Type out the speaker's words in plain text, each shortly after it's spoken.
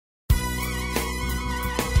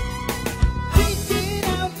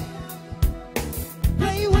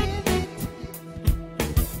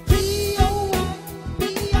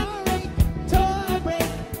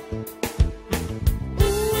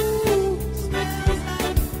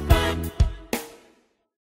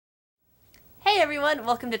everyone,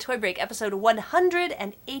 welcome to Toy Break, episode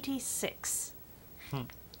 186. A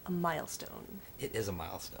milestone. It is a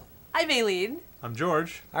milestone. I'm Aileen. I'm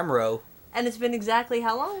George. I'm Ro. And it's been exactly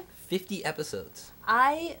how long? 50 episodes.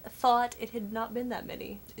 I thought it had not been that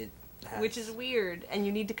many. It has. Which is weird, and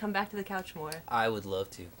you need to come back to the couch more. I would love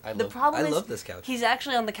to. I love this couch. He's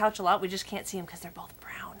actually on the couch a lot, we just can't see him because they're both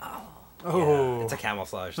brown. Oh. Yeah, it's a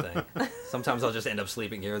camouflage thing. Sometimes I'll just end up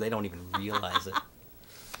sleeping here. They don't even realize it.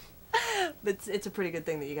 But it's a pretty good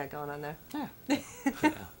thing that you got going on there. Yeah.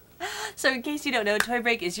 So in case you don't know, Toy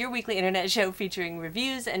Break is your weekly internet show featuring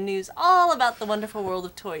reviews and news all about the wonderful world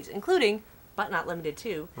of toys, including, but not limited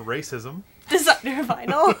to, Racism. designer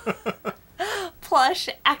vinyl, plush,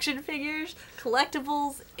 action figures,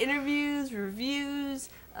 collectibles, interviews, reviews,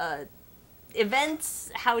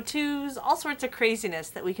 events, how-tos, all sorts of craziness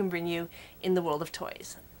that we can bring you in the world of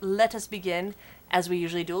toys. Let us begin, as we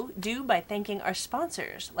usually do by thanking our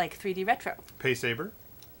sponsors, like 3D Retro. Paysaber.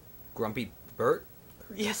 Grumpy Bert.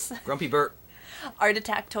 Yes. Grumpy Bert. Art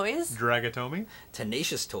Attack Toys. Dragatomi.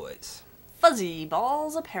 Tenacious Toys. Fuzzy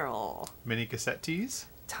Balls Apparel. Mini cassette tees.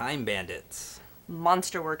 Time Bandits.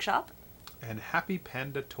 Monster Workshop. And Happy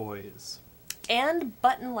Panda Toys. And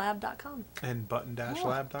ButtonLab.com. And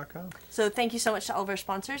button-lab.com. So thank you so much to all of our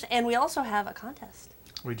sponsors. And we also have a contest.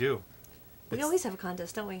 We do. We always have a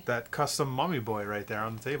contest, don't we? That custom mummy boy right there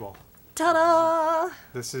on the table. Ta-da!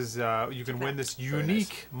 This is, you can win this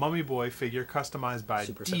unique mummy boy figure customized by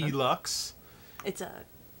Super 7. Deluxe. It's a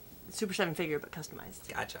Super 7 figure, but customized.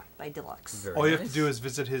 Gotcha. By Deluxe. Very All you have nice. to do is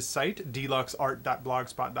visit his site,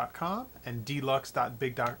 deluxeart.blogspot.com and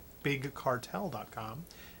deluxe.bigcartel.com,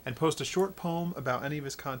 and post a short poem about any of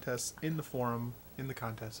his contests in the forum in the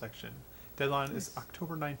contest section. Deadline is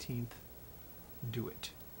October 19th. Do it.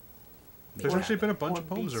 There's actually been a bunch of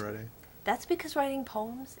poems already. That's because writing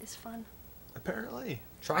poems is fun. Apparently.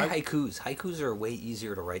 Try haikus. Haikus are way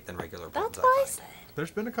easier to write than regular poems. That's what I find. said.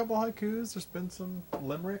 There's been a couple haikus. There's been some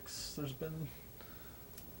limericks. It's been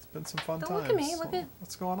some fun Don't times. look at me. Look at...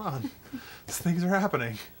 What's going on? These things are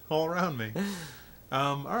happening all around me.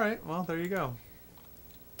 All right. Well, there you go.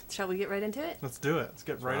 Shall we get right into it? Let's do it. Let's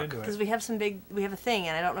get right into Because it. we have we have a thing,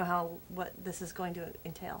 and I don't know what this is going to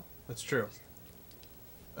entail. That's true.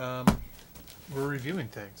 We're reviewing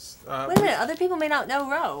things. Wait a minute. Other people may not know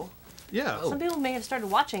Ro. Yeah. Oh. Some people may have started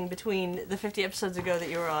watching between the 50 episodes ago that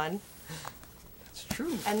you were on. It's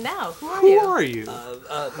true. And now, who are Who you? are you?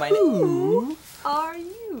 Who are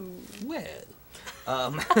you? Well,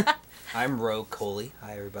 I'm Ro Coley.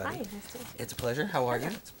 Hi, everybody. Hi, Misty. It's a pleasure. How are you?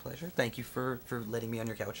 It's a pleasure. Thank you for letting me on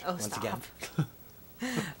your couch Oh, once stop. again.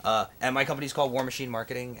 And my company's called War Machine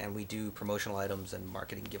Marketing, and we do promotional items and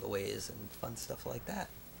marketing giveaways and fun stuff like that.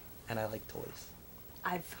 And I like toys.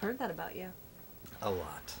 I've heard that about you. A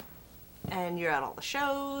lot. And you're at all the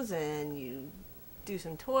shows, and you do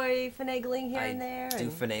some toy finagling here and there. I do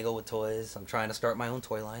and finagle with toys. I'm trying to start my own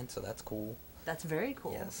toy line, so that's cool. that's very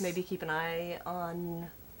cool. Yes. Maybe keep an eye on...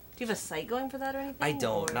 Do you have a site going for that or anything? I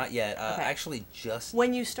don't, or... not yet. Okay. Actually, just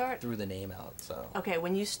When you start... threw the name out, so... Okay,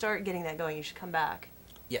 when you start getting that going, you should come back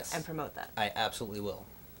Yes. and promote that. I absolutely will.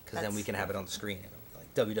 Because then we can have it on the screen.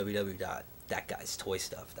 Like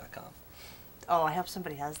www.thatguystoystuff.com. Oh, I hope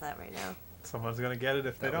somebody has that right now. Someone's going to get it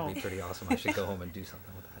if they That don't. would be pretty awesome. I should go home and do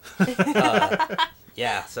something with that.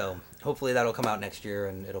 Yeah, so hopefully that'll come out next year,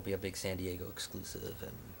 and it'll be a big San Diego exclusive,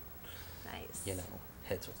 and, Nice. you know,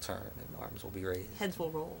 heads will turn and arms will be raised. Heads will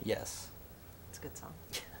roll. Yes. It's a good song.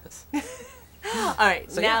 Yes. All right,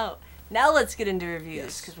 So, now let's get into reviews,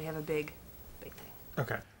 Yes. because we have a big thing.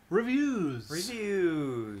 Okay. Reviews.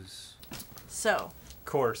 Reviews. So,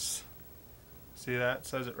 Course. See that? It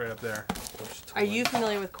says it right up there. are you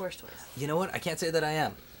familiar with Course Toys? You know what? I can't say that I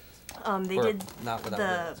am. They Or did not without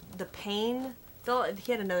the realizing. Pain.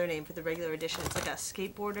 He had another name for the regular edition. It's like a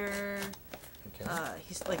skateboarder. Okay.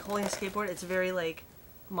 He's like holding a skateboard. It's a very like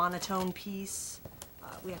monotone piece.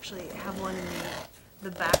 We actually have one in the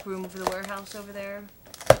back room of the warehouse over there.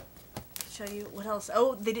 Show you what else?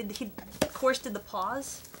 Oh, Course did the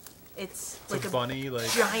paws. It's It's like a bunny, like...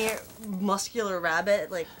 giant muscular rabbit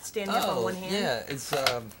like standing up on one hand. yeah, it's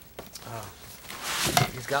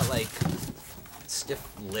he's got like stiff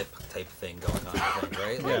lip type thing going on, I think,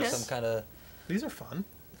 right? Like Yes. some kind of. These are fun.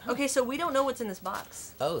 Okay, so we don't know what's in this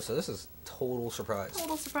box. Oh, so this is total surprise.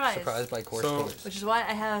 Total surprise. Surprised by Course So- Toys. Which is why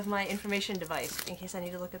I have my information device in case I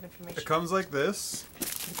need to look up information. It comes like this.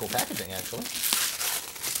 Cool packaging, actually.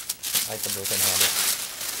 I like the both in-handed.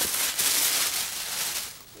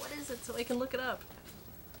 What is it so I can look it up?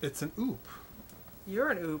 It's an oop. You're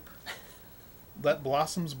an oop. Let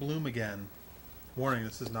blossoms bloom again. Warning,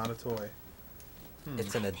 this is not a toy.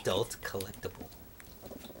 It's an adult collectible.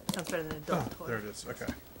 Sounds better than adult toy. There it is. Okay.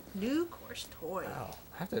 New course toy. Wow.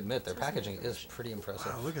 I have to admit, their packaging is pretty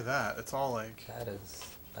impressive. Wow, look at that. It's all like That is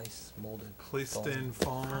nice molded. placed foam. in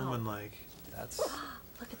foam Wow. and like. That's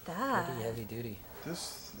Look at that. pretty heavy duty.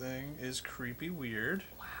 This thing is creepy weird.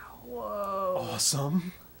 Wow. Whoa.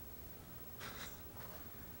 Awesome.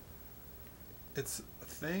 It's a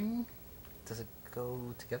thing. Does it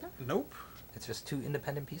go together? Nope. It's just two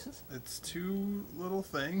independent pieces? It's two little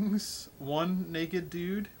things. One naked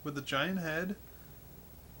dude with a giant head.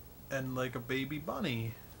 And like a baby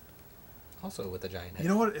bunny. Also with a giant head. You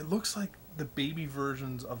know what? It looks like the baby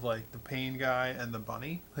versions of like the pain guy and the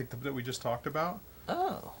bunny, like that we just talked about.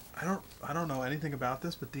 Oh. I don't know anything about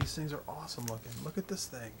this, but these things are awesome looking. Look at this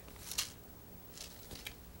thing.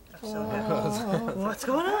 I'm so happy. What's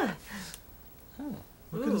going on? Oh.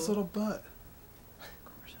 Look at his little butt.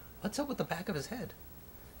 What's up with the back of his head?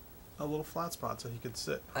 A little flat spot so he could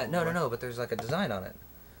sit. No, but there's like a design on it.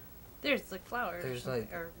 There's like flowers. There's or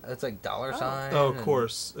like, or, it's like dollar Oh. sign. Oh, of and-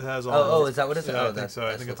 course. It has all. Oh, is that what it's? Yeah, oh, I think so.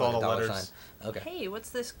 I think it's all the letters. Okay. Hey, what's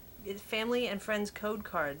this family and friends code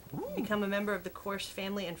card? Ooh. Become a member of the course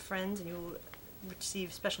family and friends, and you will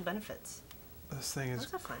receive special benefits. This thing is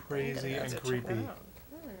That's a fun thing. crazy Yeah, and that's Check it creepy. out.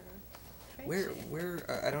 Where,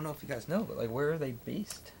 Fancy. I don't know if you guys know, but like, where are they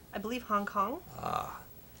based? I believe Hong Kong. Ah,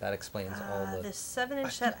 that explains all the. This 7-inch I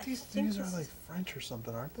set. think these are like French or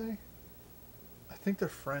something, aren't they? I think they're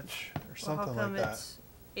French or Well, something how come like that.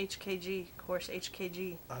 it's HKG, course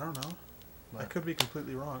HKG? I don't know. I What? could be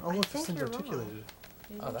completely wrong. Oh, I look, this think thing's you're wrong. articulated.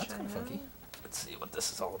 Made Oh, in that's kind of China. funky. Let's see what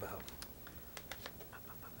this is all about.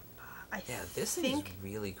 I Yeah, this thing think is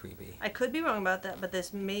really creepy. I could be wrong about that, but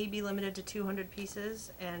this may be limited to 200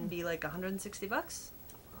 pieces and be like $160.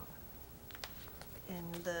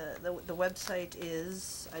 And the website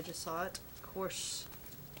is, I just saw it, course,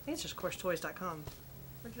 I think it's just coursetoys.com.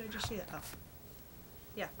 Where did I just see that? Oh.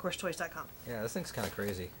 Yeah, coursetoys.com. Yeah, this thing's kind of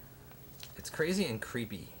crazy. It's crazy and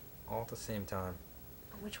creepy all at the same time.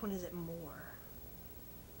 But which one is it more?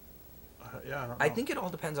 Yeah, I don't know. I think it all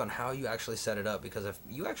depends on how you actually set it up, because if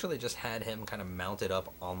you actually just had him kind of mounted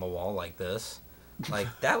up on the wall like this, like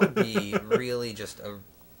that would be really just a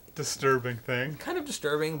disturbing thing. kind of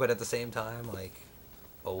disturbing, but at the same time, like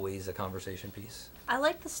always a conversation piece. I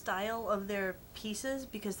like the style of their pieces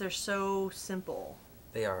because they're so simple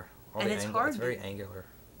They are. All And the it's angle- hard It's very to- angular.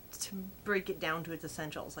 to break it down to its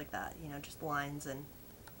essentials like that. You know, just lines and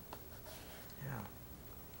Yeah.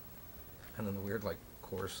 And then the weird, like,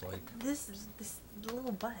 course, like, this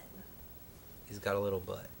little butt he's got a little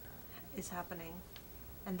butt. is happening,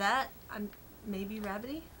 and that I'm maybe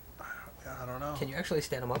rabbity. Yeah, I don't know. Can you actually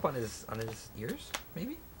stand him up on his ears,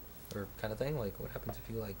 maybe? Or kind of thing? Like, what happens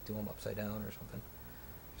if you, like, do him upside down or something?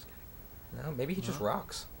 Just kidding. No, maybe he just No.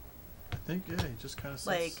 rocks. I think, yeah, he just kind of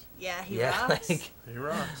Like, yeah, he yeah, rocks. like, He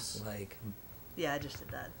rocks. like, Yeah, I just did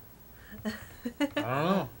that. I don't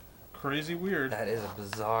know. Crazy weird. that is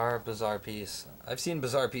a bizarre piece. I've seen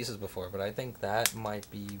bizarre pieces before, but I think that might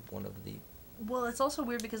be one of the, Well, it's also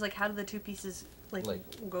weird because like, how do the two pieces like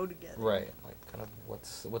go together? right, like, kind of,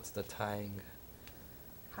 what's the tying?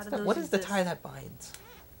 How do That- those what is the exist? tie that binds?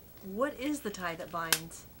 What is the tie that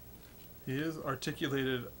binds? He is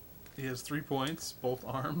articulated. He has 3 points, both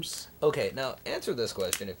arms. Okay, now answer this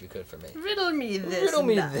question if you could for me. Riddle me this. Riddle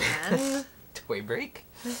me Batman. this. Toy break.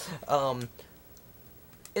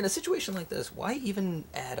 In a situation like this, why even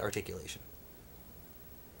add articulation?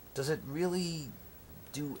 Does it really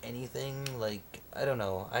do anything? Like, I don't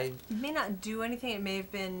know. It may not do anything. It may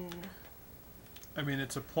have been. I mean,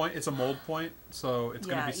 it's a point. It's a mold point, so it's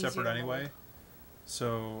going Yeah, to be easier separate to anyway. mold.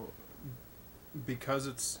 So, because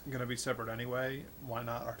it's going to be separate anyway, why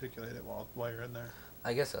not articulate it while you're in there?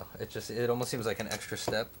 I guess so. It almost seems like an extra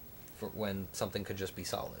step for when something could just be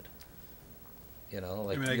solid. You know,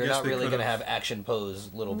 like I mean, I you're guess not they really could've- gonna have action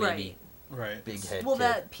pose little baby Right. big head. Well, kid.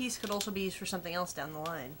 that piece could also be used for something else down the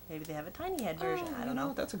line. Maybe they have a tiny head version. I you don't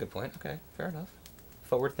know. That's a good point. Okay, fair enough.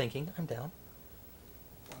 Forward thinking. I'm down.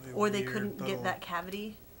 Or they Weird couldn't little- get that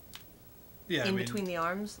cavity Yeah, in I mean, between the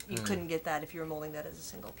arms. You Mm. couldn't get that if you were molding that as a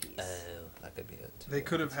single piece. Oh, that could be it. Too. They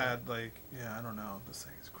could have had like, yeah, I don't know. This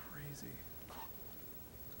thing is crazy.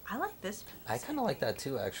 I like this piece. I kind of like that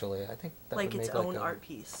too, actually. I think that Like would its make own like a art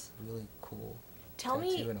piece. really cool Tell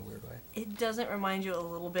tattoo me, in a weird way. it doesn't remind you a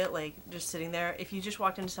little bit like just sitting there? If you just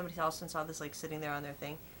walked into somebody's house and saw this like sitting there on their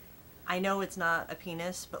thing, I know it's not a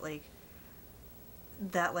penis, but like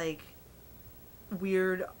that like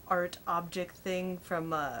weird art object thing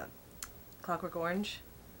from Clockwork Orange.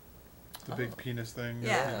 The big penis thing.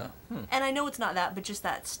 Yeah. Hmm. And I know it's not that, but just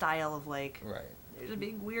that style of like Right. there's a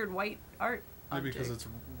big weird white art Maybe object. because it's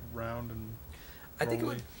round and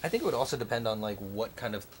I think it would also depend on like what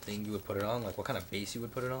kind of thing you would put it on, like what kind of base you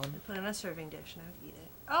would put it on. Put it in a serving dish and I would eat it.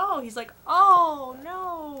 Oh, he's like, oh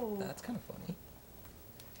no. That's kind of funny.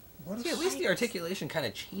 What See, at least the articulation kind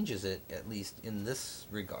of changes it, at least in this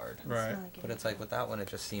regard. Right. But it's like with that one, it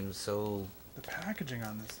just seems so. The packaging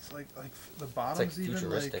on this is like the It's bottom's like even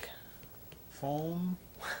futuristic. like foam,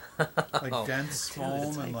 like Oh, dense dude, foam,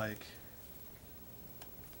 it's and like- like.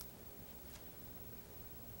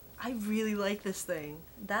 I really like this thing.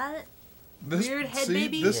 That This, weird head see,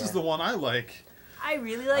 baby? This Yeah. is the one I like. I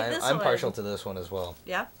really like this I'm one. partial to this one as well.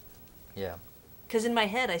 Yeah. Yeah. Because in my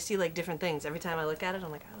head, I see like different things. Every time I look at it,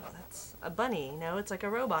 I'm like, oh, that's a bunny. No, it's like a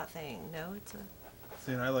robot thing. No, it's a.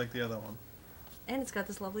 See, and I like the other one. And it's got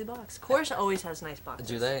this lovely box. Course always has nice boxes.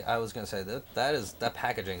 Do they? I was gonna say that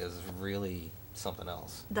packaging is really something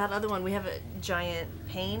else. That other one, we have a giant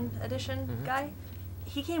pain edition Mm-hmm. guy.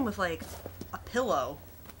 He came with like a pillow.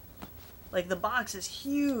 Like the box is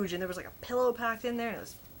huge, and there was like a pillow packed in there. And it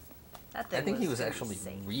was that thing. I think he was insane. actually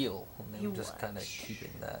real. And they He were just kind of was.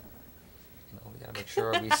 keeping that. You know, we gotta make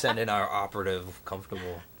sure we send in our operative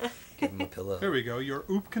comfortable. Give him a pillow. Here we go. Your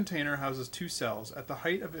OOP container houses 2 cells. At the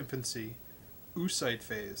height of infancy, oocyte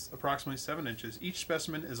phase, approximately 7 inches. Each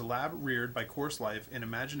specimen is lab reared by course life in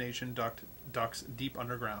imagination ducts deep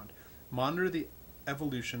underground. Monitor the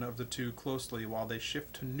evolution of the 2 closely while they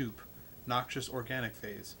shift to NOOP, noxious organic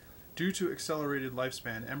phase. Due to accelerated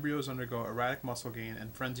lifespan, embryos undergo erratic muscle gain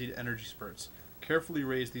and frenzied energy spurts. Carefully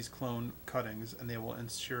raise these clone cuttings, and they will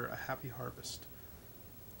ensure a happy harvest.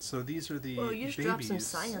 So these are the Well, you just babies. dropped some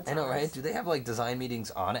science. I know, on right? us. Do they have like design meetings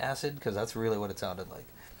on acid? Because that's really what it sounded like.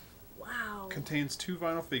 Wow. Contains 2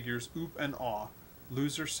 vinyl figures, Oop and Aw,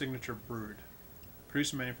 Loser Signature Brood.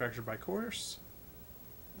 Produced and manufactured by Course.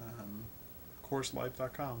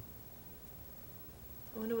 CourseLife.com.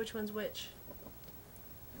 I wonder which one's which.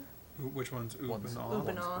 Which one's Oop One's and Aw? Oop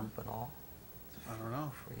and Aw. Oop and Aw. I don't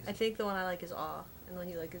know. Crazy. I think the one I like is Aw, and the one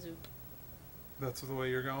you like is Oop. That's the way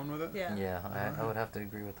you're going with it? Yeah. Yeah, I would have to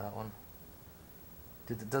agree with that one.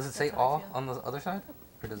 Does it say That's how I aw feel. on the other side?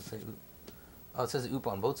 Or does it say oop? Oh, it says oop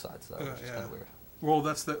on both sides, though, which is yeah. kind of weird. Well,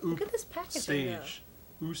 that's the Look Oop at this packaging. stage.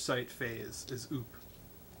 Oocyte phase is Oop.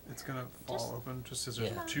 It's going to fall Just- open just as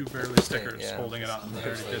there's Yeah. 2 barely stickers Yeah, holding it just- on. They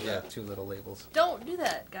there's already like, did that. 2 little labels. Don't do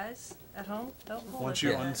that, guys. At home, don't hold Once it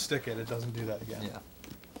you like that. unstick it, it doesn't do that again. Yeah.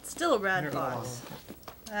 It's still a rad Here, box.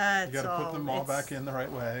 You That's got to all. put them all It's- back in the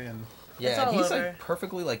right way, and Yeah, all and he's over. like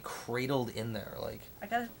perfectly like cradled in there, like. I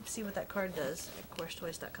gotta see what that card does at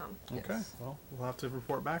CourseToys.com. okay. Yes. Well, we'll have to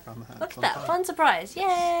report back on that. Look at that sometime. fun surprise! Do you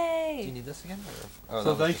Yay! need this again? Or? Oh, So that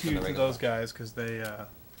was thank just in you the to regular those box. guys because they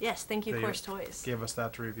Yes, thank you, They- Course Toys. gave us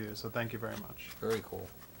that to review. So thank you very much. Very cool.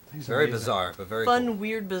 He's Very amazing. bizarre, but very Fun, cool.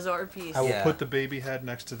 weird, bizarre piece. I will Yeah. put the baby head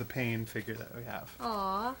next to the pain figure that we have.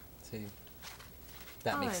 Aw, See,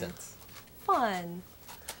 that makes Fun. sense. fun.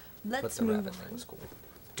 But Let's the move rabbit thing on was cool. to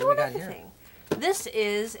What do we got another here? thing. This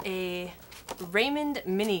is a Raymond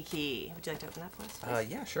Mini Qee. Would you like to open that for us,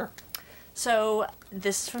 please? Yeah, sure. So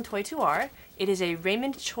this is from Toy2R. It is a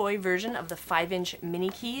Raymond Choi version of the 5-inch mini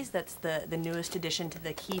keys. That's the newest addition to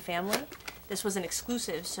the key family. This was an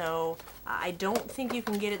exclusive, so I don't think you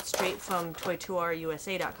can get it straight from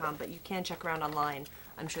Toy2RUSA.com, but you can check around online.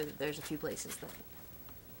 I'm sure that there's a few places that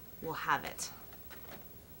will have it.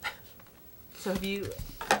 So have you...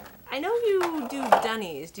 I know you do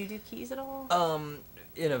dunnies. Do you do keys at all?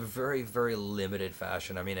 In a very, very limited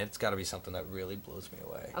fashion. I mean, it's got to be something that really blows me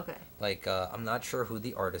away. Okay. Like, I'm not sure who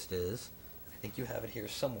the artist is. I think you have it here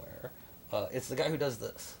somewhere. It's the guy who does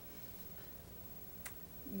this.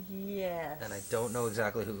 Yes. And I don't know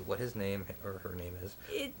exactly what his name or her name is.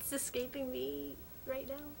 It's escaping me right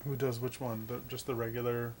now. Who does which one? Just the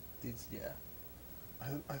regular? Yeah.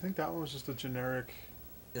 I think that one was just a generic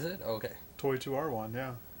Is it? Okay. Toy2R one.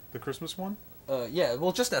 Yeah, the Christmas one. Yeah,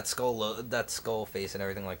 well, just that skull face and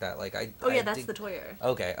everything like that. Like, Oh yeah, I that's dig- the Toyer.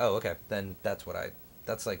 Okay. Oh, okay. Then that's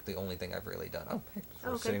like the only thing I've really done. Oh, hey, it's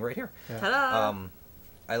Okay. sitting right here. Yeah. Ta-da!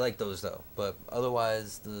 I like those though, but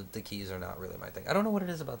otherwise the keys are not really my thing. I don't know what it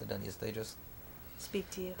is about the Dunnies. Speak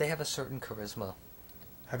to you. They have a certain charisma.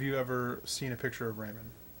 Have you ever seen a picture of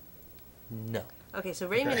Raymond? No. Okay, so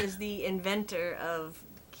Raymond Okay. is the inventor of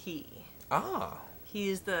key. Ah.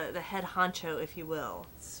 He's the head honcho, if you will.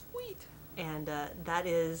 Sweet. And that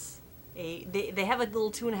is they have a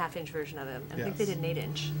little 2.5-inch version of him. And I think they Yes. did an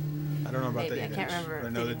 8-inch. I don't know about Maybe, the I 8 can't inch. remember I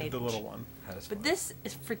if know they they did did the an little 8-inch. one. That is. But funny. this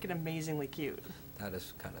is freaking amazingly cute. That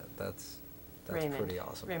is that's Raymond. pretty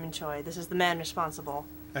awesome. Raymond Choi. This is the man responsible.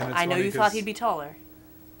 And it's I know funny you thought 'cause- he'd be taller.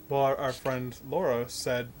 Well, our friend Laura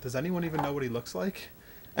said, "Does anyone even know what he looks like?"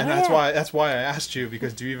 And that's why I asked you,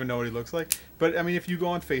 because do you even know what he looks like? But I mean, if you go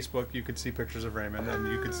on Facebook, you can see pictures of Raymond, and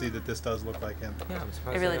you can see that this does look like him. Yeah, I'm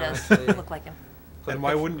surprised. It really they don't does actually look like him. put a And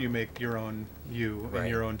why picture- wouldn't you make your own in Right.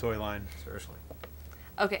 your own toy line? Seriously.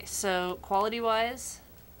 Okay, so quality-wise,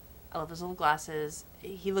 I love his little glasses.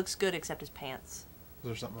 He looks good except his pants. Is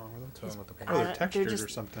there something wrong with them? What's wrong with the I Oh, don't they're know, textured they're just- or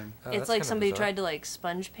something. Oh, It's that's like kinda somebody bizarre. tried to like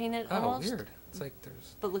sponge paint it Oh, almost. weird. It's like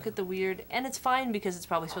there's. But look at the weird, and it's fine because it's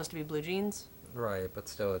probably supposed to be blue jeans. Right, but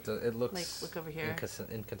still, it looks Like, look over here.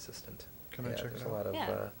 inconsistent. Can I yeah, check there's it a lot out? of Yeah.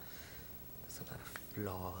 there's a lot of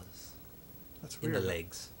flaws That's in weird. the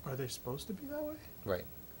legs. Are they supposed to be that way? Right.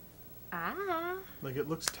 Ah. Like, it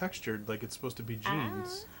looks textured, like it's supposed to be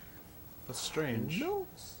jeans. That's strange.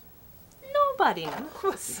 Nobody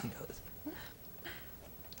knows. Who knows?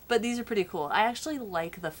 But these are pretty cool. I actually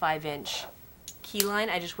like the 5-inch key line.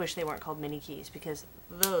 I just wish they weren't called mini keys because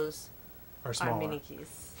those Are are smaller. mini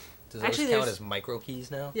keys. Does Actually, those count there's- as micro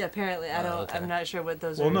keys now? Yeah, apparently. I Oh, don't. okay. I'm not sure what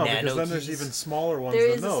those Well, are. no, Nano because then there's keys. even smaller ones There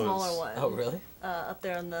than is a those. smaller one. Oh, really? Up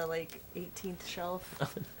there on the like 18th shelf.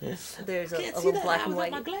 There's a Can't see little that black eye and without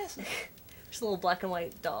white. my glasses. There's a little black and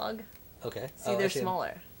white dog. Okay. See, I they're see 'em.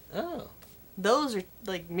 smaller. Oh. Those are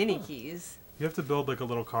like mini keys. You have to build like a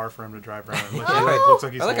little car for him to drive around. It looks, Oh! like, looks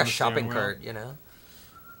like he's Or like a holding the steering shopping wheel. cart, you know?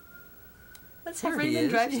 Let's have There he Raymond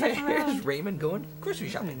is. drive stuff Here's around. Raymond going grocery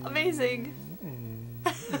shopping. Amazing.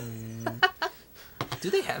 Do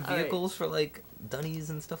they have All right. vehicles for like dunnies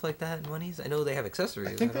and stuff like that and monies? I know they have accessories.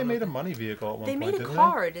 I think they don't know made a if money vehicle at one They point, made a didn't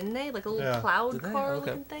car, didn't they? Like a little Yeah. plowed Did they? car Okay.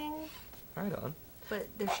 looking thing. Right on. But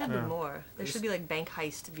there should Yeah. be more. There should be like bank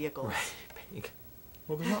heist vehicles. they?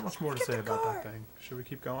 Well, there's not much more to Look at say the about car. that thing. Should we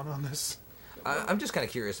keep going on this? I'm just kind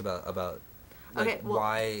of curious about like, Okay, well-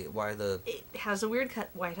 why the It has a weird cut.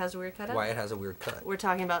 Why it has a weird cutout? why it has a weird cut. We're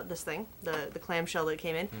talking about this thing, the clamshell that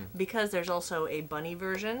came in, Hmm. because there's also a bunny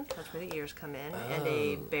version. That's where the ears come in, and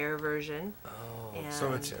a Oh. bear version. Oh. And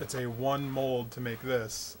So it's a one mold to make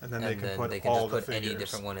this, and then they and can then put they can all just the put figures. any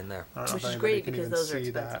different one in there. I don't know Which if is anybody great can because even those are see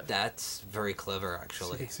expensive. That's very clever, So you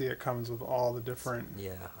actually. can see it comes with all the different.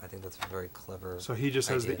 Yeah, I think that's a very clever. So he just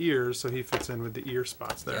has the idea. ears, so he fits in with the ear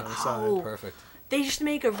spots there Yeah. on the side. Oh. Perfect. They should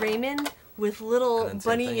make a Raymond with little And then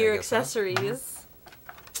same bunny thing, ear I guess, huh? accessories.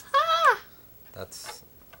 Ah! That's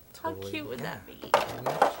How totally. cute would yeah, that be? totally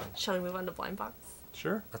interesting. Shall we move on to blind box?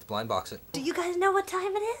 Sure. Let's blind box it. Do you guys know what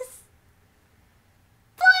time it is?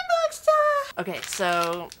 Blind box time! Okay,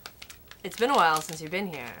 so it's been a while since you've been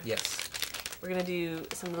here. Yes. We're gonna do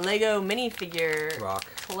some Lego minifigure Rock.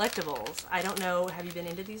 collectibles. I don't know, have you been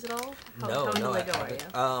into these at all? How No, into no, I Lego are you?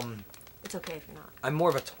 haven't. It's okay if you're not. I'm more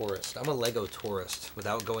of a tourist. I'm a Lego tourist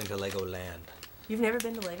without going to Legoland. You've never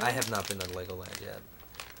been to Lego? I have not been to Legoland yet.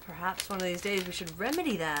 Perhaps one of these days we should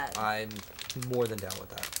remedy that. I'm more than down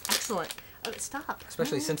with that. Excellent. Oh, stop.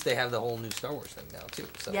 Especially since they have the whole new Star Wars thing now too.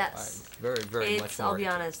 So Yes. I'm very, very much It's, more. I'll be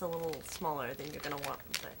into it. honest, a little smaller than you're gonna want,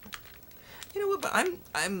 but You know what? But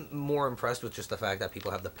I'm more impressed with just the fact that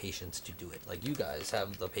people have the patience to do it. Like you guys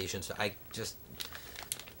have the patience. I just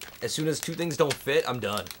as soon as two things don't fit, I'm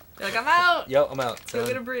done. you're like, I'm out! Yo, I'm out. Go Done.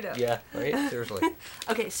 get a burrito. Yeah, right. Seriously.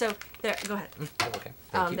 Okay, so there, go ahead. Okay.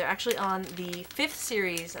 Thank you. They're actually on the 5th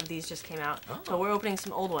series of these just came out, Oh. but we're opening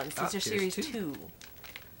some old ones. These Ah, are series series two. 2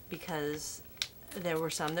 because there were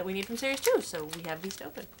some that we need from series 2, so we have these to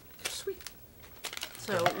open. Sweet.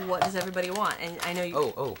 So what does everybody want? And I know you.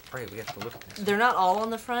 Oh, right. We have to look at this. They're not all on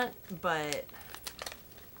the front, but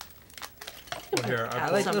Well, here, I I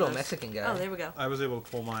like like some little of those. Mexican guy. oh, there we go. I was able to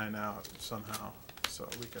pull mine out somehow, so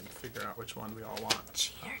we can figure out which one we all want.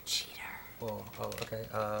 Cheater. Whoa. Oh, okay.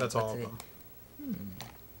 That's all of let's them. see.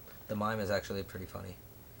 The mime is actually pretty funny.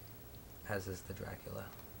 As is the Dracula.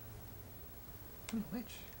 Which?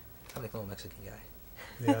 I like little Mexican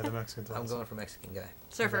guy. Yeah, the Mexicans. I'm awesome. going for Mexican guy.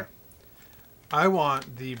 Surfer. I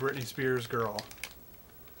want the Britney Spears girl.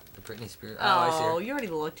 The Britney Spears. Oh, I see her. you already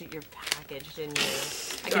looked at your package, didn't you?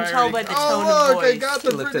 I can Sorry. tell by the tone oh, of look, voice. I got He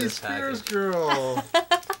the looked at Britney his Spears package. girl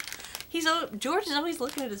George is always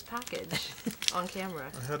looking at his package on camera.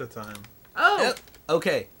 ahead of time. Oh, Yep.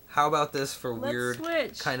 Okay, how about this for Let's weird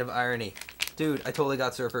switch. kind of irony? Dude, I totally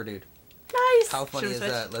got Surfer Dude. nice. How funny Should've is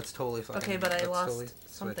switched. that? Let's totally fucking. Okay, but I let's lost totally switch.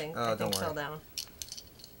 something. Oh, I think don't worry. fell down.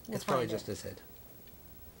 We'll It's probably find just it. his head.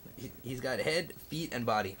 He's got head, feet, and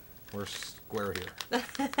body. We're square here.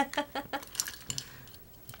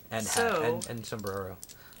 And So- hat and sombrero.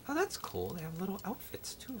 Oh, that's cool. They have little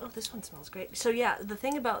outfits too. Oh, this one smells great. So yeah, the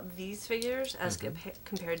thing about these figures, as Mm-hmm.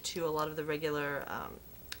 compared to a lot of the regular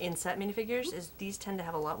in-set minifigures, is these tend to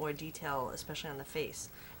have a lot more detail, especially on the face.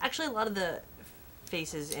 Actually, a lot of the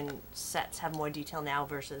faces in sets have more detail now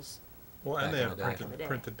versus Well, and Back they in have the day. Back in the day.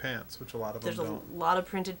 printed pants, which a lot of them there's a don't. lot of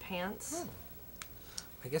printed pants.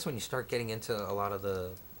 I guess when you start getting into a lot of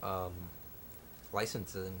the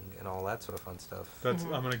licensing and all that sort of fun stuff. That's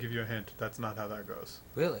I'm gonna give you a hint. That's not how that goes.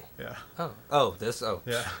 Really? Yeah. Oh, this. Oh,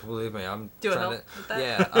 yeah. Believe me, I'm Do it trying help to. with that?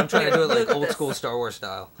 Yeah, I'm trying to do it like Look at old this. school Star Wars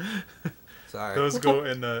style. Sorry. Those go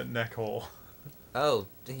in the neck hole. Oh,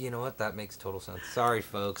 you know what? That makes total sense. Sorry,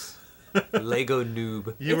 folks. Lego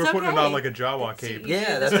noob. You It's were putting it okay. on like a Jawa It's- cape. you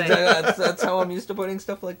Yeah, do that's this way. exactly, that's how I'm used to putting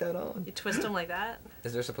stuff like that on. You twist them like that.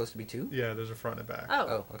 Is there supposed to be two? Yeah, there's a front and back.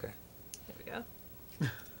 Oh, Oh, okay. here we go.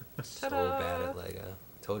 So Ta-da. bad at Lego.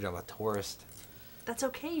 Told you I'm a tourist. That's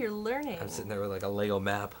okay. You're learning. I'm sitting there with like a Lego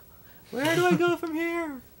map. Where do I go from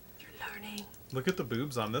here? You're learning. Look at the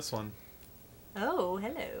boobs on this one. Oh,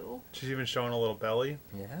 hello. She's even showing a little belly.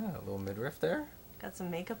 Yeah, a little midriff there. Got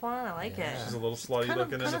some makeup on. I like Yeah. She's a it. little slutty Kind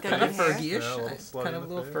of, looking in the good kind of face. hair. Fergie-ish. Yeah, a little slutty Kind in of a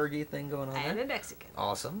the little face. Fergie thing going on And there. a Mexican.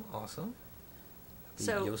 Awesome, awesome. The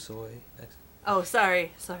So- Yosoi next. Oh,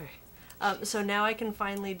 sorry. So now I can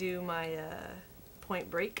finally do my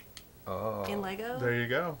Point Break Oh. in Lego. There you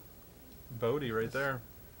go. Bodhi right there.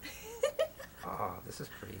 Oh, this is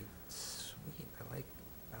pretty sweet.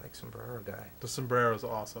 I like Sombrero guy. The sombrero's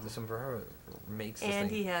awesome. The sombrero makes this And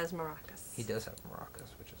thing. he has maracas. He does have maracas,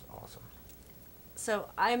 which is awesome. So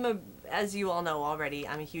as you all know already,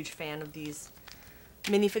 I'm a huge fan of these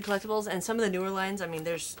minifig collectibles, and some of the newer lines. I mean,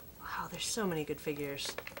 there's so many good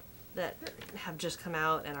figures that have just come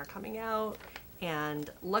out and are coming out, and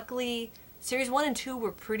luckily, Series 1 and 2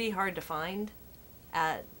 were pretty hard to find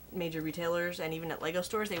at major retailers, and even at Lego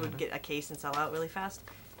stores. They would get a case and sell out really fast,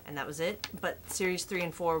 and that was it. But Series 3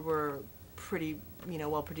 and 4 were pretty,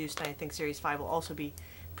 well produced, and I think Series 5 will also be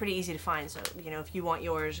pretty easy to find. So, if you want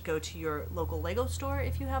yours, go to your local Lego store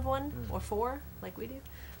if you have one, or 4, like we do,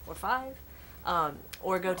 or 5,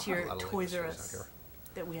 or go to I your have a lot of Lego Toys R stores out Us. here.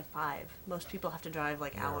 That we have 5. Most people have to drive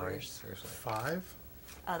like Yeah, right, hours. seriously. 5?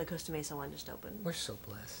 The Costa Mesa one just opened. We're so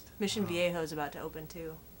blessed. Mission Viejo is about to open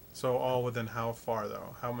too. So all within how far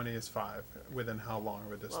though? How many is 5? Within how long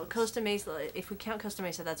of a distance? Well, Costa Mesa, if we count Costa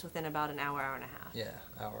Mesa, that's within about an hour, hour and a half. Yeah,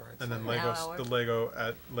 hour. I'd And then say. Hour. the Lego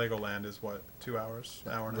at Legoland is what? 2 hours?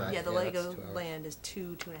 An hour and a half? Right. Yeah, the Yeah, that's Lego 2 hours. Land is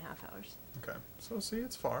 2.5 hours. Okay. So see,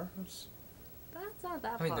 it's far. It's, That's not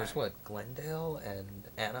that I mean, far. there's what, Glendale and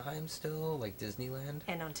Anaheim still, like Disneyland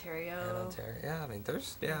And Ontario. and Ontario. Yeah, I mean,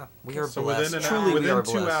 we are so blessed. within Truly, we are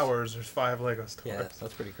within 2 blessed. hours, there's 5 Lego stores. Yeah,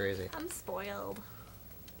 that's pretty crazy. I'm spoiled.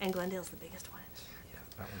 And Glendale's the biggest one. Yeah,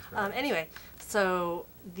 that one's really Anyway, so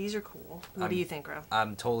these are cool. What do you think, Ro?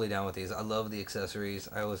 I'm totally down with these. I love the accessories.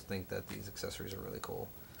 I always think that these accessories are really cool.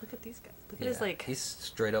 Look at these guys. Look at his, like... he's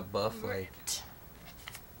straight up buff. Like, ripped.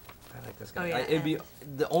 I like this guy. Oh, yeah, It'd be and-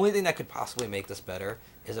 the only thing that could possibly make this better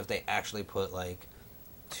is if they actually put like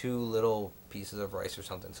 2 little pieces of rice or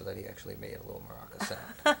something, so that he actually made a little maraca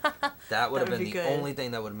sound. That would have That would been be the good. only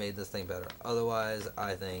thing that would have made this thing better. Otherwise,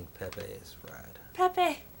 I think Pepe is rad.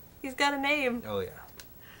 Pepe! He's got a name. Oh yeah.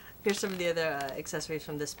 Here's some of the other accessories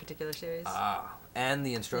from this particular series. And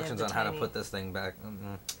the instructions the on how to tiny- put this thing back.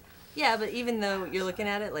 Yeah, but even though you're looking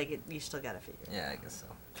at it, you still gotta figure it Yeah, I guess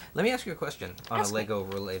so. Let me ask you a question on Ask a me. Lego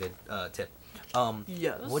related tip.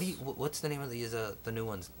 Yes. What's the name of these the new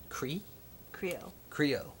ones? Cree? Creo.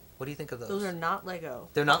 Creo. What do you think of those? Those are not Lego.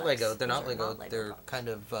 They're not products. Lego. They're Those not are Lego. Lego They're products. kind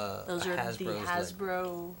of Those are Hasbro's the Lego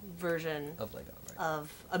Hasbro version of Lego, right?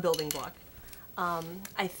 of a building block.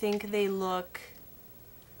 I think they look...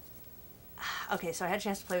 Okay, so I had a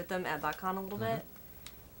chance to play with them at BotCon a little bit.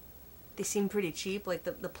 They seem pretty cheap. Like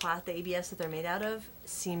the ABS that they're made out of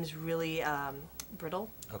seems really brittle.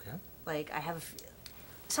 Okay. Like I have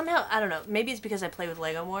somehow, I don't know, maybe it's because I play with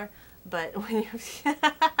Lego more, but when you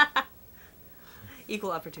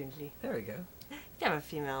equal opportunity. There we go. You have a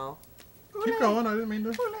female. Keep going, I didn't mean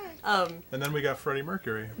to. And then we got Freddie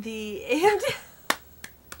Mercury. The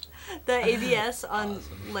ABS on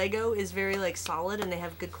Lego is very solid, and they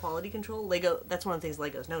have good quality control. Lego, that's one of the things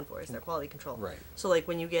Lego's known for, is their quality control. Right. So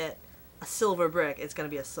when you get a silver brick, it's going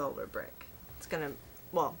to be a silver brick. It's going to,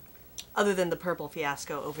 well, other than the purple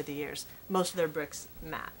fiasco over the years, most of their bricks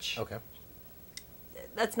match. Okay.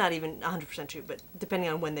 That's not even 100% true, but depending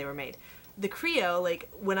on when they were made. The Creo,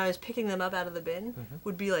 when I was picking them up out of the bin,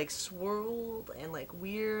 would be swirled and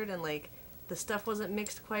weird, and the stuff wasn't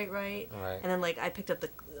mixed quite right. Right. And then I picked up the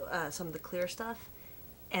some of the clear stuff,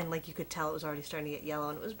 and you could tell it was already starting to get yellow,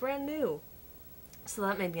 and it was brand new. So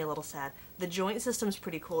that made me a little sad. The joint system's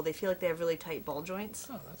pretty cool. They feel like they have really tight ball joints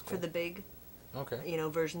Oh, that's for cool. the big, Okay.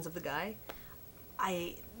 versions of the guy.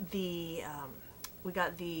 We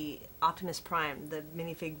got the Optimus Prime, the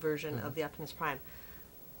minifig version of the Optimus Prime.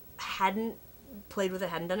 Hadn't played with it,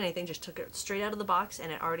 hadn't done anything, just took it straight out of the box,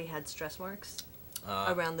 and it already had stress marks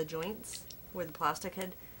around the joints where the plastic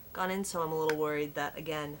had gone in, so I'm a little worried that,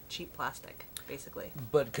 again, cheap plastic, basically.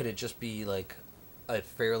 But could it just be like a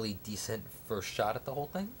fairly decent first shot at the whole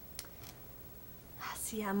thing?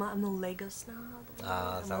 See, I'm a Lego snob. Is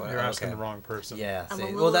that what- You're asking okay. the wrong person. Yeah. I'm See, a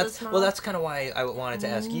well, little that's bit well, snob. that's kind of why I wanted to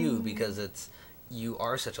ask you, because you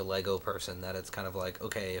are such a Lego person that it's kind of like,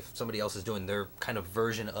 okay, if somebody else is doing their kind of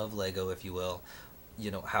version of Lego, if you will,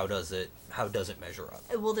 how does it measure up?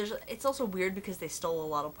 Well, it's also weird because they stole a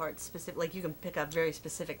lot of parts. Like, you can pick up very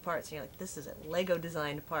specific parts, and you're like, this is a Lego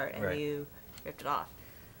designed part, and Right. you ripped it off.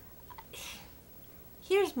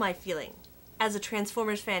 Here's my feeling, as a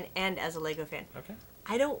Transformers fan and as a Lego fan. Okay.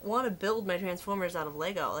 I don't want to build my Transformers out of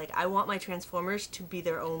Lego. Like, I want my Transformers to be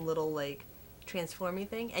their own little, like, transformy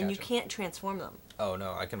thing, and you Gotcha. can't transform them. Oh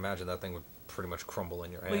no, I can imagine that thing would pretty much crumble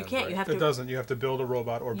in your hand. Well, you can't. Right? You have It to. doesn't. You have to build a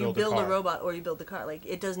robot or You build build a car. a robot or you build the car. Like,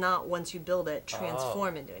 it does not, once you build it,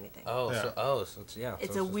 transform into anything. Oh, Yeah. so it's yeah.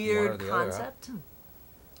 It's so a just one or weird the other, huh? concept.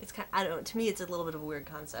 It's kind. I don't know. To me, it's a little bit of a weird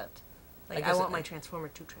concept. Like, I guess want it- my Transformer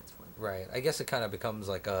to transform. Right. I guess it kind of becomes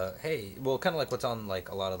like kind of like what's on like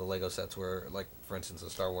a lot of the Lego sets where, like, for instance, the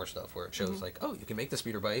Star Wars stuff where it shows Mm-hmm. like, oh, you can make the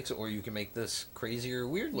speeder bikes or you can make this crazier,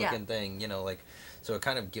 weird looking Yeah. thing, like, so it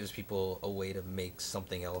kind of gives people a way to make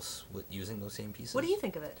something else with using those same pieces. What do you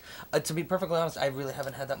think of it? To be perfectly honest, I really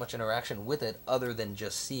haven't had that much interaction with it other than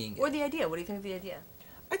just seeing it. Or the idea? What do you think of the idea?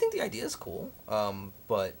 I think the idea is cool,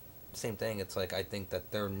 but same thing. It's like I think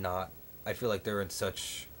that they're not. I feel like they're in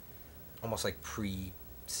such, almost like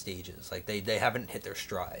pre-stages. Like they haven't hit their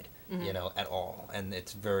stride, at all. And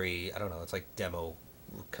it's very, I don't know. It's like demo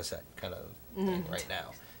cassette kind of thing right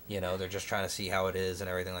now. They're just trying to see how it is and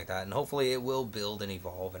everything like that. And hopefully it will build and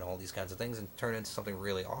evolve and all these kinds of things and turn into something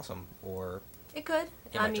really awesome. Or It could.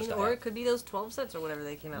 It I might just mean, die or out. it could be those 12 sets or whatever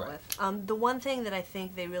they came out Right. with. The one thing that I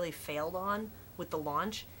think they really failed on with the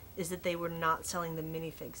launch is that they were not selling the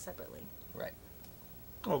minifigs separately. right.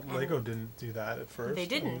 Well, Lego didn't do that at first. They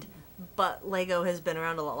didn't, but Lego has been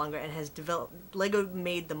around a lot longer and has developed. Lego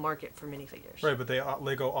made the market for minifigures. Right, but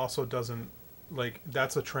Lego also doesn't, like,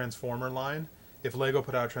 that's a Transformer line. If Lego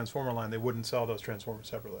put out a Transformer line, they wouldn't sell those Transformers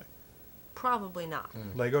separately. Probably not.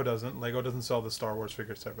 Lego doesn't. Lego doesn't sell the Star Wars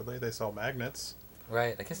figures separately. They sell magnets,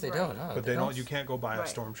 Right. I guess they Right. don't. Huh? but they don't. You can't go buy a Right.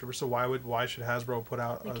 Stormtrooper. So why should Hasbro put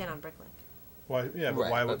out? They can on Bricklink. Why? Yeah, but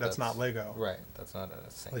Right, why but would that's not Lego? Right. That's not a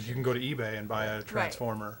thing. Like you can go to eBay and buy a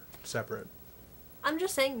Transformer separate. I'm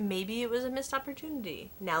just saying maybe it was a missed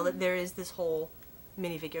opportunity now that there is this whole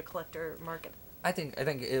minifigure collector market I think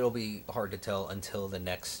it'll be hard to tell until the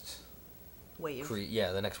next wave.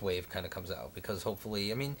 the next wave kind of comes out, because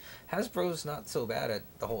hopefully, I mean, Hasbro's not so bad at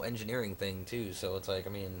the whole engineering thing too, so it's like, I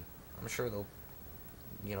mean, I'm sure they'll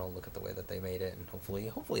look at the way that they made it and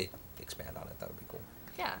hopefully expand on it. That would be cool.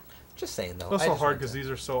 Yeah. Just saying though. It's also I just hard wanted because to- these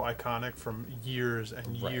are so iconic from years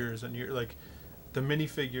and Right. years and years. Like the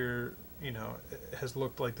minifigure, has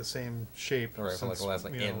looked like the same shape Right, for, like, since the last,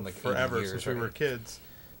 like, forever 80 years, since we were right? kids.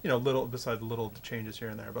 Little besides little changes here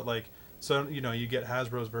and there, but like so you get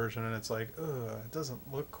Hasbro's version and it's like, ugh, it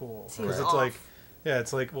doesn't look cool Seems because it's off. like, yeah,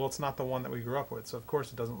 it's like, well, it's not the one that we grew up with, so of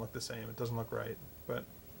course it doesn't look the same. It doesn't look right, but.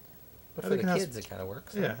 But I for think the it has- kids, it kind of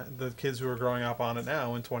works. Yeah, the kids who are growing up on it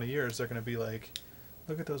now in 20 years, they're going to be like,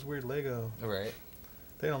 look at those weird Lego. Right.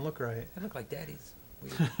 They don't look right. They look like daddy's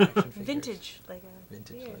weird action figures. Vintage Lego.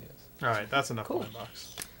 Vintage Weird. Legos. All right, that's enough Cool. coin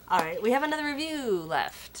box. All right, we have another review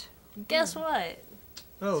left. Guess what?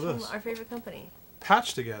 Oh, It's from this. our favorite company.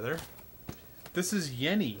 Patched together. This is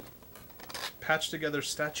Yenny. Patched together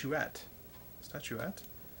statuette. Statuette?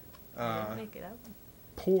 I didn't make it up.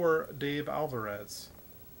 Poor Dave Alvarez.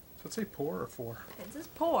 So it say poor or four? It says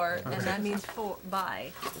pour, and that means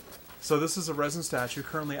buy. So this is a resin statue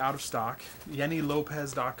currently out of stock.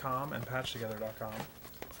 YennyLopez.com and patchtogether.com.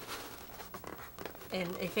 In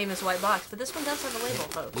a famous white box, but this one does have a label,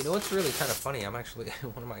 folks. You know what's really kind of funny? I'm actually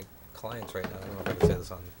one of my clients right now. I don't know if I can say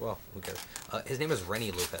this on. Well, who cares? His name is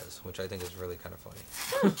Rennie Lopez, which I think is really kind of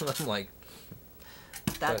funny. I'm like,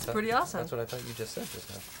 That's pretty awesome. That's what I thought you just said just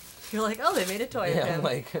now. You're like, oh, they made a toy of Yeah, him. I'm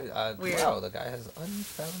like, Weird. wow, the guy has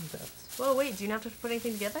unfound depths. Whoa, wait, do you not have to put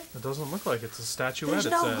anything together? It doesn't look like it's a statuette. There's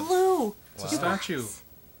It no said. glue. It's a Wow. statue. What?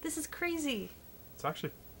 This is crazy. It's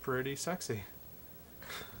actually pretty sexy.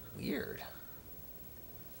 Weird.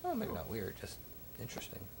 Well, maybe not weird, just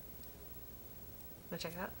interesting. Wanna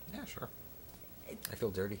check it out? Yeah, sure. I feel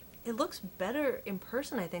dirty. It looks better in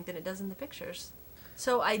person, I think, than it does in the pictures.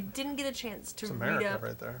 So I didn't get a chance to It's read America up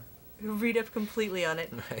right there. completely on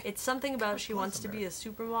it. Right. It's something about she Of course wants to be a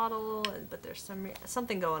supermodel, but there's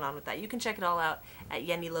something going on with that. You can check it all out at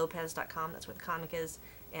YennyLopez.com. That's where the comic is.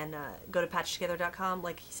 And go to patchtogether.com.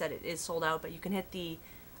 Like he said, it is sold out, but you can hit the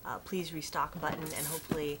please restock button, and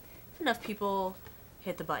hopefully if enough people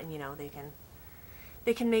hit the button,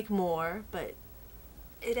 they can make more, but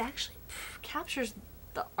it actually captures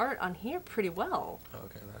the art on here pretty well.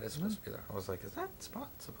 Okay, that is supposed to be there. I was like, is that spot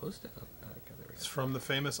supposed to? Okay, there we It's go. from the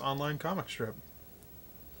famous online comic strip.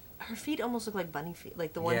 Her feet almost look like bunny feet,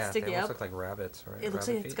 like the ones Yeah, sticking they up. almost look like rabbits, right? It looks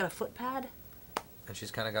Rabbit like it's feet. got a foot pad. And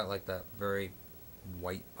she's kind of got like that very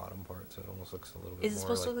white bottom part, so it almost looks a little bit Is it more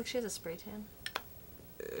supposed to like... look like she has a spray tan?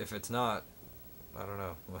 If it's not, I don't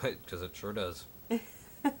know, because it sure does.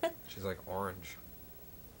 She's like orange.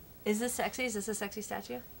 Is this sexy? Is this a sexy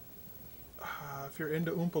statue? If you're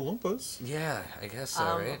into Oompa Loompas. Yeah, I guess so,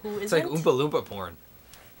 right? Who It's like isn't? Oompa Loompa porn.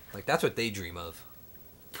 Like, that's what they dream of.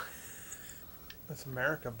 That's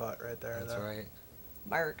America butt right there. That's though. right.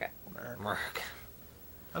 America. America. Mark.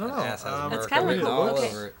 I don't know. That ass has Um, That's America kind of written cool. all Okay,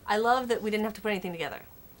 over it. I love that we didn't have to put anything together.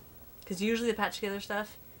 Because usually the patch together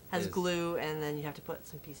stuff has Is- glue, and then you have to put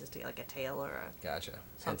some pieces together, like a tail or a Gotcha. Hence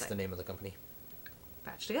Something. the name of the company.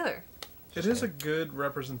 patch together. It is a good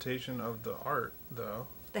representation of the art, though.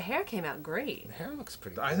 The hair came out great. The hair looks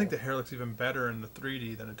pretty I think the cool. hair looks even better in the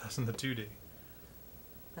 3D than it does in the 2D.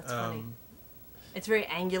 That's funny. Um, It's very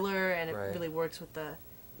angular, and it Right. really works with the,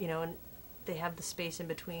 and they have the space in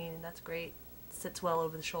between, and that's great. It sits well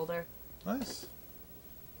over the shoulder. Nice.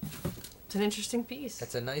 It's an interesting piece.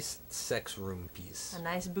 It's a nice sex room piece. A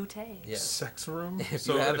nice bouquet. Yes. Sex room. If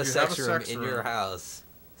So you have a sex room sex in your house,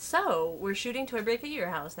 So, we're shooting to I Break at Your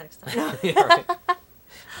House next time. you're right.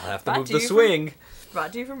 I'll have to Brought move to the you from- swing.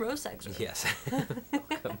 Brought to you from Rose Sex Room. Yes.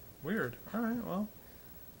 Weird. All right. Well,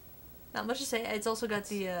 Not much to say. It's also got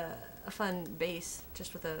the a fun base,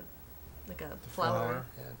 just with a flower. flower.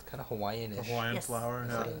 Yeah, it's kind of Hawaiian-ish. the Hawaiian Yes. flower.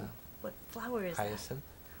 It's Yeah. like, what flower is that? Hyacinth.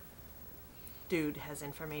 Dude has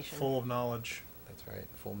information. Full of knowledge. That's right.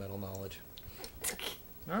 Full metal knowledge.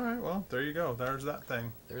 All right. Well, there you go. There's that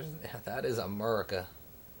thing. That is America.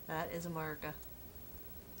 That is America.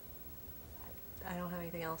 I don't have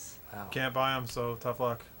anything else. Wow. Can't buy them, so tough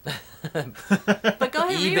luck. But go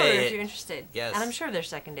ahead and eBay reorder it. if you're interested. Yes. And I'm sure they're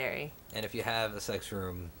secondary. And if you have a sex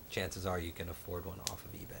room, chances are you can afford one off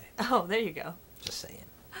of eBay. Oh, there you go. Just saying.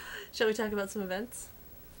 Shall we talk about some events?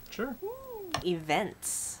 Sure.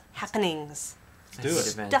 Events. Happenings. Do it.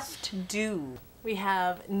 Stuff to do. We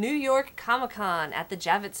have New York Comic-Con at the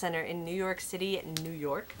Javits Center in New York City, New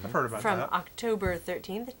York. I've heard about From that. October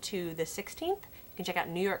 13th to the 16th. You can check out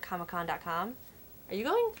newyorkcomiccon.com. Are you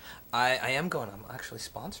going? I am going. I'm actually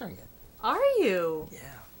sponsoring it. Are you? Yeah.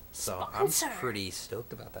 So Sponsor. I'm pretty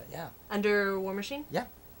stoked about that. Yeah. Under War Machine? Yeah.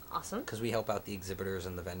 Awesome. Because we help out the exhibitors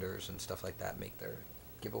and the vendors and stuff like that make their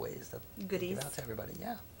giveaways that they Goodies. give out to everybody.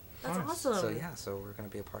 Yeah. That's Nice. awesome. So yeah, so we're gonna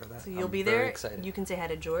be a part of that. So you'll I'm be very there. Excited. You can say hi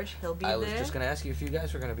to George. He'll be I there. was just gonna ask you if you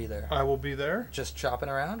guys were gonna be there. I will be there. Just chopping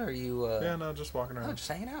around, or are you? Yeah, no, just walking Oh, around. just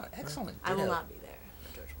hanging out. Excellent. I will Ditto. not be there.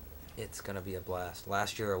 But George will be It's gonna be a blast.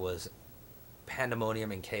 Last year was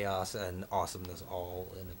pandemonium and chaos and awesomeness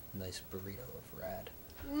all in a nice burrito of rad.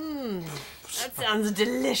 there. That sounds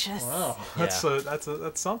delicious. Wow, Yeah.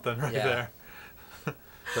 that's something right Yeah. there.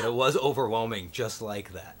 But it was overwhelming, just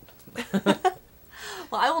like that.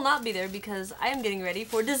 Well, I will not be there because I am getting ready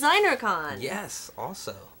for DesignerCon. Yes.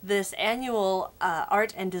 Also. This annual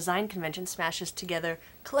art and design convention smashes together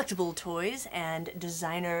collectible toys and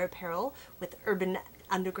designer apparel with urban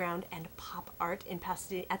underground and pop art in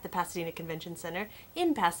Pasadena, at the Pasadena Convention Center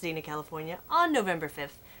in Pasadena, California on November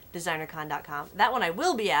 5th. DesignerCon.com. That one I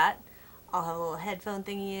will be at. I'll have a little headphone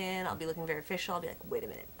thingy in. I'll be looking very official. I'll be like, wait a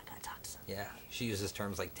minute, I gotta talk to someone. Yeah. She uses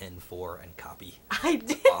terms like 10, 4, and copy. I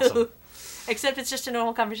do. Awesome. Except it's just a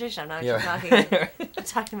normal conversation. I'm not Yeah. actually talking. I'm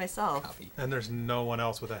talking to myself. Copy. And there's no one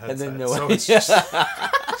else with a And headset, then no so one. it's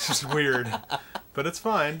just weird. But it's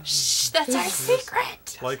fine. Shh, that's our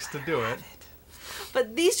secret. Likes to do it.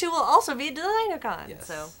 But these two will also be at DesignerCon. Yes.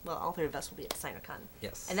 So, well, all three of us will be at DesignerCon.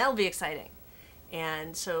 Yes. And that'll be exciting.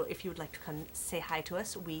 And so if you would like to come say hi to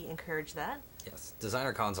us, we encourage that. Yes,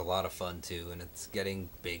 DesignerCon's a lot of fun too, and it's getting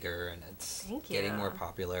bigger and it's Thank getting you. more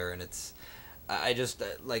popular, and it's I just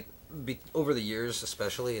like over the years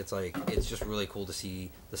especially, it's like it's just really cool to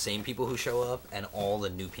see the same people who show up and all the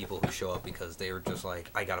new people who show up because they were just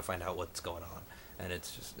like, I gotta find out what's going on, and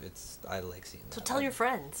it's I like seeing that. So tell your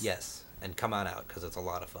friends. Yes, and come on out because it's a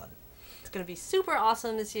lot of fun. It's going to be super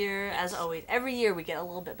awesome this year, as always. Every year we get a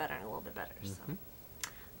little bit better and a little bit better. So I'm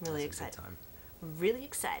really It's a good excited. time. Really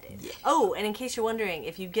excited. Yeah. Oh, and in case you're wondering,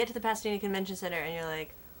 if you get to the Pasadena Convention Center and you're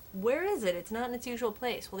like, where is it? It's not in its usual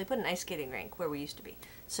place. Well, they put an ice skating rink where we used to be.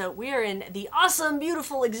 So we are in the awesome,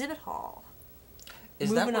 beautiful exhibit hall.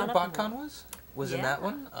 Is that Moving where on up the BotCon wall. was in that Yeah.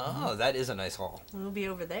 one? Oh, that is a nice hall. We'll be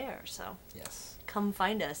over there, so Yes, come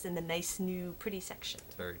find us in the nice, new, pretty section.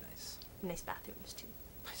 it's very nice. Nice bathrooms, too.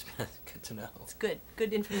 Good to know. It's good.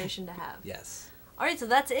 Good information to have. Yes. All right, so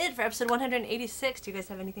that's it for episode 186. Do you guys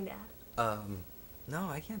have anything to add? No,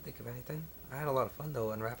 I can't think of anything. I had a lot of fun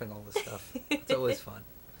though unwrapping all this stuff. It's always fun.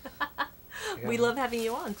 We love having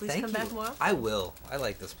you on. Please come back more. I will. I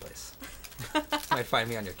like this place. Might find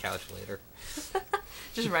me on your couch later.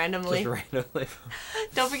 Just randomly. Just randomly.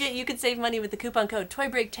 Don't forget you can save money with the coupon code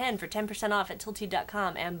TOYBREAK10 for 10% off at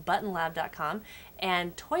tilty.com and buttonlab.com,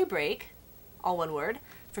 and TOYBREAK, all one word,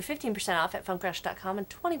 for 15% off at funkrush.com and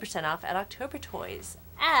 20% off at October Toys.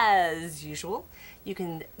 As usual, you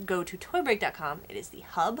can go to toybreak.com. It is the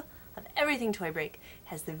hub of everything Toy Break. It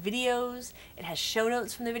has the videos, it has show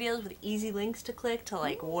notes from the videos with easy links to click to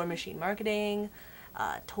like War Machine Marketing,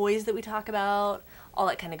 toys that we talk about, all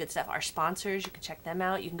that kind of good stuff. Our sponsors, you can check them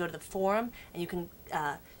out. You can go to the forum and you can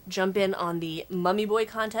jump in on the Mummy Boy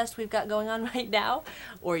contest we've got going on right now,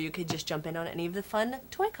 or you could just jump in on any of the fun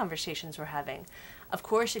toy conversations we're having. Of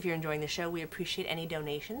course, if you're enjoying the show, we appreciate any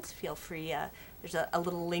donations. Feel free. There's a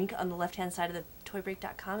little link on the left-hand side of the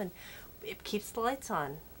toybreak.com, and it keeps the lights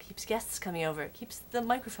on, keeps guests coming over, it keeps the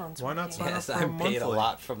microphones Why working. not sign up Yes, for I'm paid a monthly?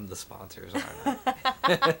 lot from the sponsors, aren't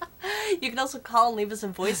I? You can also call and leave us a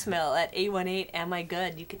voicemail at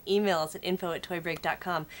 818-Am-I-Good. You can email us at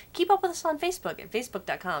info@toybreak.com. Keep up with us on Facebook at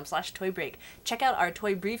facebook.com/toybreak. Check out our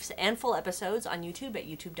toy briefs and full episodes on YouTube at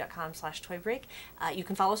youtube.com/toybreak. You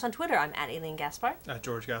can follow us on Twitter. I'm at Aileen Gaspar.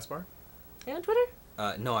 George Gaspar. Are you on Twitter?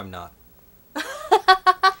 No, I'm not.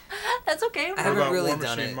 That's okay. I What haven't about really War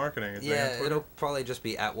done Machine it. Marketing? Is Yeah, that on it'll Twitter? probably just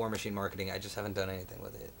be at War Machine Marketing. I just haven't done anything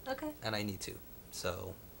with it, Okay. and I need to.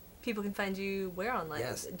 So People can find you where online?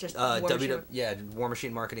 yes, Just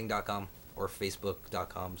warmachinemarketing.com or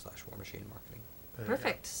facebook.com/warmachinemarketing. There you go.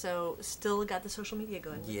 Perfect. So still got the social media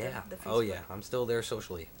going. With Yeah. The Oh Facebook. yeah, I'm still there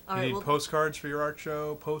socially. All You right. need Well, postcards for your art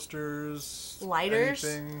show, posters, Lighters?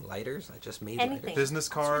 anything, Lighters. I just made Anything. lighters. business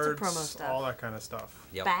All sorts of cards, promo stuff. all that kind of stuff.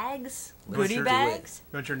 Yep. bags, Let's goodie do it. bags.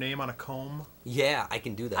 You want your name on a comb? Yeah, I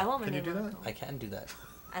can do that. I want my Can you name do on that? it. I can do that.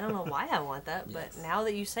 I don't know why I want that, but Yes. now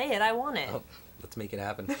that you say it, I want it. Oh, let's make it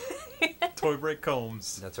happen. Toy break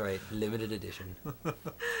combs. That's right. Limited edition.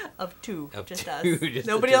 Of two, Of just two, us. just the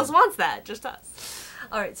Nobody two. else wants that, just us.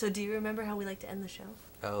 All right. So, do you remember how we like to end the show?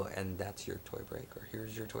 Oh, and that's your toy break, or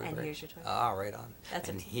here's your toy And break. here's your toy break. Ah, right on. That's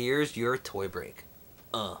and it. here's your toy break.